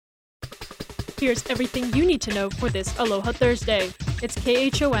Here's everything you need to know for this Aloha Thursday. It's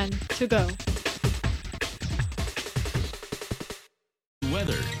KHON to go.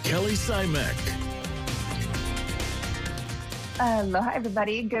 Weather, Kelly Simek. Aloha,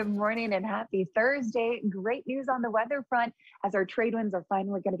 everybody. Good morning and happy Thursday. Great news on the weather front as our trade winds are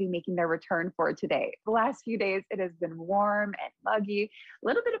finally going to be making their return for today. The last few days, it has been warm and muggy, a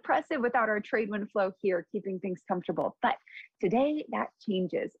little bit oppressive without our trade wind flow here, keeping things comfortable. But today, that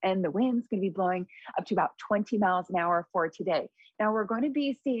changes, and the wind's going to be blowing up to about 20 miles an hour for today. Now, we're going to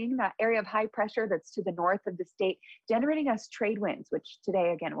be seeing that area of high pressure that's to the north of the state, generating us trade winds, which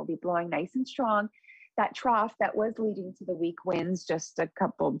today, again, will be blowing nice and strong. That trough that was leading to the weak winds just a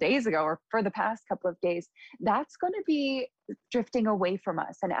couple of days ago, or for the past couple of days, that's going to be drifting away from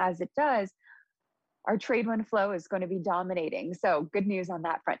us. And as it does, our trade wind flow is going to be dominating. So good news on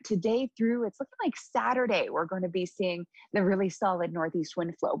that front. Today through, it's looking like Saturday, we're going to be seeing the really solid northeast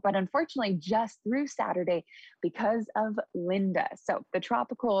wind flow. But unfortunately, just through Saturday because of Linda. So the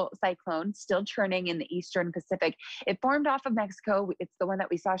tropical cyclone still churning in the eastern Pacific. It formed off of Mexico. It's the one that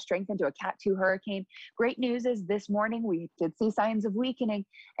we saw strengthen to a Cat 2 hurricane. Great news is this morning we did see signs of weakening,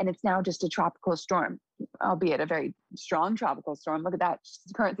 and it's now just a tropical storm, albeit a very strong tropical storm. Look at that,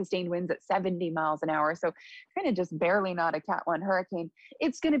 current sustained winds at 70 miles an hour. So kind of just barely not a Cat 1 hurricane.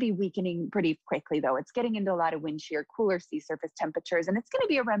 It's going to be weakening pretty quickly, though. It's getting into a lot of wind shear, cooler sea surface temperatures, and it's going to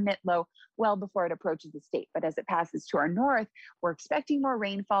be a remnant low well before it approaches the state. But as it passes to our north, we're expecting more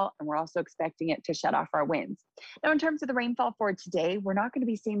rainfall, and we're also expecting it to shut off our winds. Now, in terms of the rainfall for today, we're not going to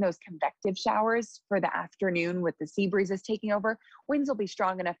be seeing those convective showers for the afternoon with the sea breezes taking over. Winds will be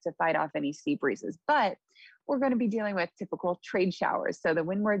strong enough to fight off any sea breezes, but we're going to be dealing with typical trade showers. So the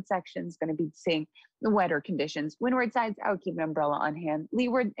windward section is going to be seeing the wetter conditions. Windward sides, I would keep an umbrella on hand.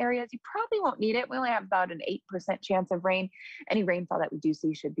 Leeward areas, you probably won't need it. We only have about an 8% chance of rain. Any rainfall that we do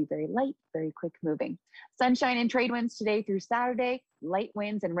see should be very light, very quick moving. Sunshine and trade winds today through Saturday, light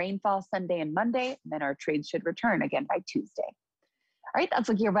winds and rainfall Sunday and Monday, and then our trades should return again by Tuesday. All right, that's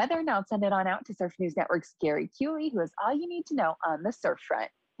looking at weather. Now I'll send it on out to Surf News Network's Gary Cooley, who has all you need to know on the surf front.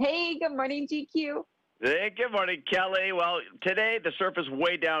 Hey, good morning, GQ. Hey, good morning, Kelly. Well, today the surf is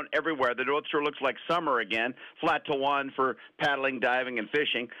way down everywhere. The North Shore looks like summer again, flat to 1 for paddling, diving, and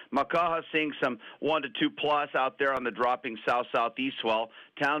fishing. Makaha seeing some 1 to 2 plus out there on the dropping south-southeast swell.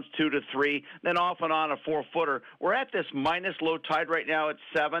 Towns 2 to 3, then off and on a 4-footer. We're at this minus low tide right now at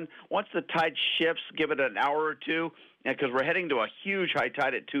 7. Once the tide shifts, give it an hour or two, because we're heading to a huge high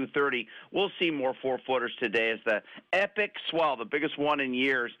tide at 2:30. We'll see more 4-footers today as the epic swell, the biggest one in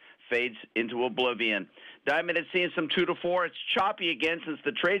years, fades into oblivion. Diamond is seeing some 2 to 4. It's choppy again since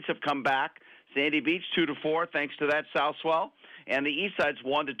the trades have come back. Sandy Beach 2 to 4 thanks to that south swell. And the east side's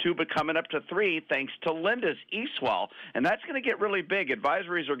 1 to 2, but coming up to 3 thanks to Linda's east swell. And that's going to get really big.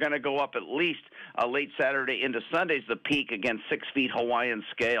 Advisories are going to go up at least late Saturday into Sunday's the peak, again 6 feet Hawaiian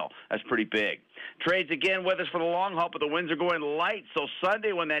scale. That's pretty big. Trades again with us for the long haul, but the winds are going light. So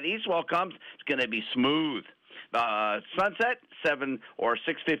Sunday when that east swell comes, it's going to be smooth. Sunset 7 or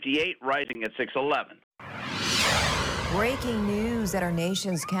 6:58, rising at 6:11. Breaking news at our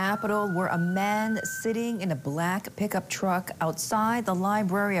nation's capital, where a man sitting in a black pickup truck outside the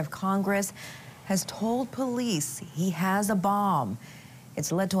Library of Congress has told police he has a bomb.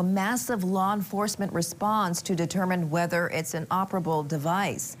 It's led to a massive law enforcement response to determine whether it's an operable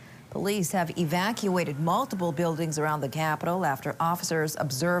device. Police have evacuated multiple buildings around the Capitol after officers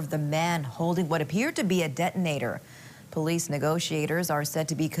observed the man holding what appeared to be a detonator. Police negotiators are said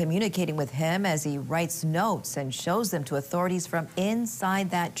to be communicating with him as he writes notes and shows them to authorities from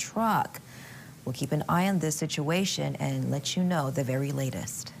inside that truck. We'll keep an eye on this situation and let you know the very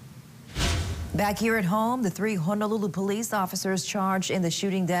latest. Back here at home, the 3 Honolulu police officers charged in the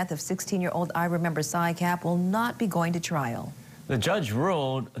shooting death of 16-year-old Ira member Cy Cap will not be going to trial. The judge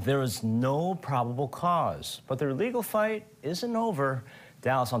ruled there is no probable cause, but their legal fight isn't over.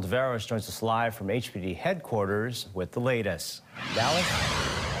 Dallas Ontiveros joins us live from HPD headquarters with the latest. Dallas?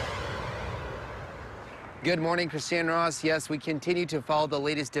 Good morning, Christian Ross. Yes, we continue to follow the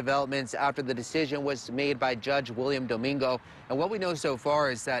latest developments after the decision was made by Judge William Domingo. And what we know so far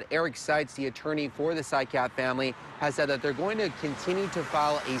is that Eric Seitz, the attorney for the Cy Cap family, has said that they're going to continue to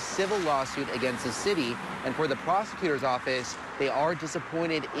file a civil lawsuit against the city. And for the prosecutor's office, they are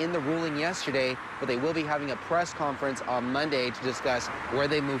disappointed in the ruling yesterday, but they will be having a press conference on Monday to discuss where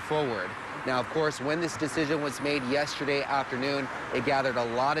they move forward. Now, of course, when this decision was made yesterday afternoon, it gathered a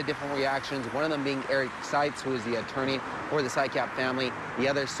lot of different reactions, one of them being Eric Seitz, who is the attorney for the Cy Cap family, the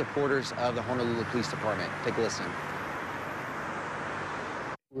other supporters of the Honolulu Police Department. Take a listen.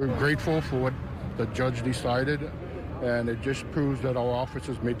 We're grateful for what the judge decided. and it just proves that our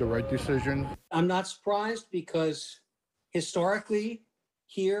officers made the right decision. I'm not surprised because historically,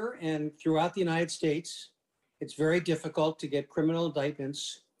 here and throughout the United States, it's very difficult to get criminal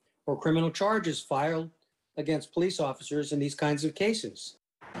indictments or criminal charges filed against police officers in these kinds of cases.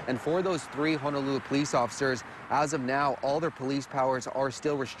 And for those 3 Honolulu police officers, as of now, all their police powers are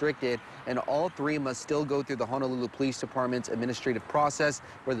still restricted, and all 3 must still go through the Honolulu Police Department's administrative process,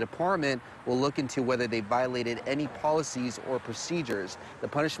 where the department will look into whether they violated any policies or procedures. The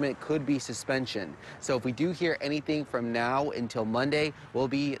punishment could be suspension. So if we do hear anything from now until Monday, we'll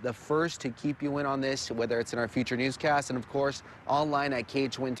be the first to keep you in on this, whether it's in our future newscasts and, of course, online at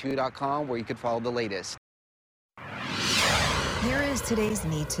KHON2.com, where you can follow the latest. Here is today's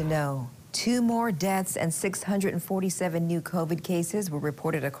Need to Know. 2 more deaths and 647 new COVID cases were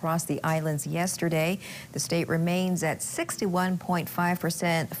reported across the islands yesterday. The state remains at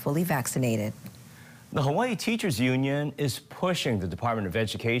 61.5% fully vaccinated. The Hawaii Teachers Union is pushing the Department of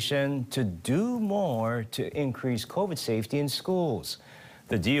Education to do more to increase COVID safety in schools.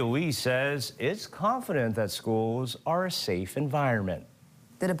 The DOE says it's confident that schools are a safe environment.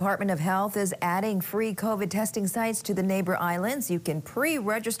 The Department of Health is adding free COVID testing sites to the neighbor islands. You can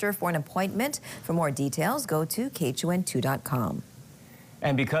pre-register for an appointment. For more details, go to KHON2.com.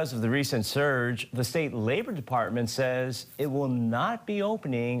 And because of the recent surge, the State Labor Department says it will not be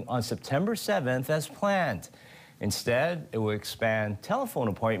opening on September 7th as planned. Instead, it will expand telephone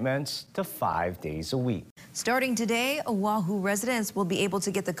appointments to 5 days a week. Starting today, Oahu residents will be able to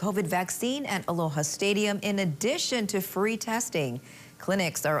get the COVID vaccine at Aloha Stadium in addition to free testing.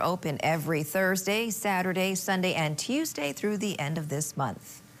 Clinics are open every Thursday, Saturday, Sunday, and Tuesday through the end of this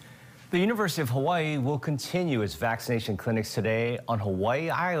month. The University of Hawaii will continue its vaccination clinics today on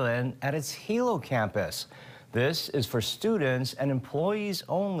Hawaii Island at its Hilo campus. This is for students and employees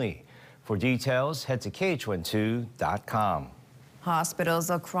only. For details, head to KHON2.com.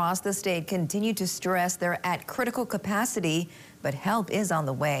 Hospitals across the state continue to stress they're at critical capacity, but help is on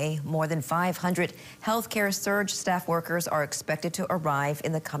the way. More than 500 healthcare surge staff workers are expected to arrive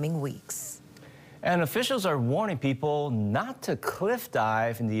in the coming weeks. And officials are warning people not to cliff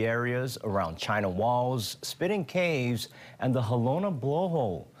dive in the areas around China Walls, Spitting Caves, and the Halona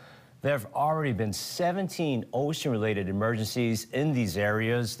Blowhole. There have already been 17 ocean-related emergencies in these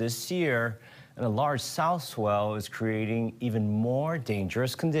areas this year, and a large south swell is creating even more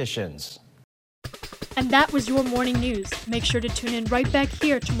dangerous conditions. And that was your morning news. Make sure to tune in right back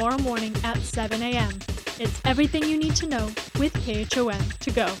here tomorrow morning at 7 a.m. It's everything you need to know with KHON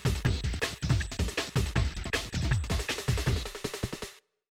to go.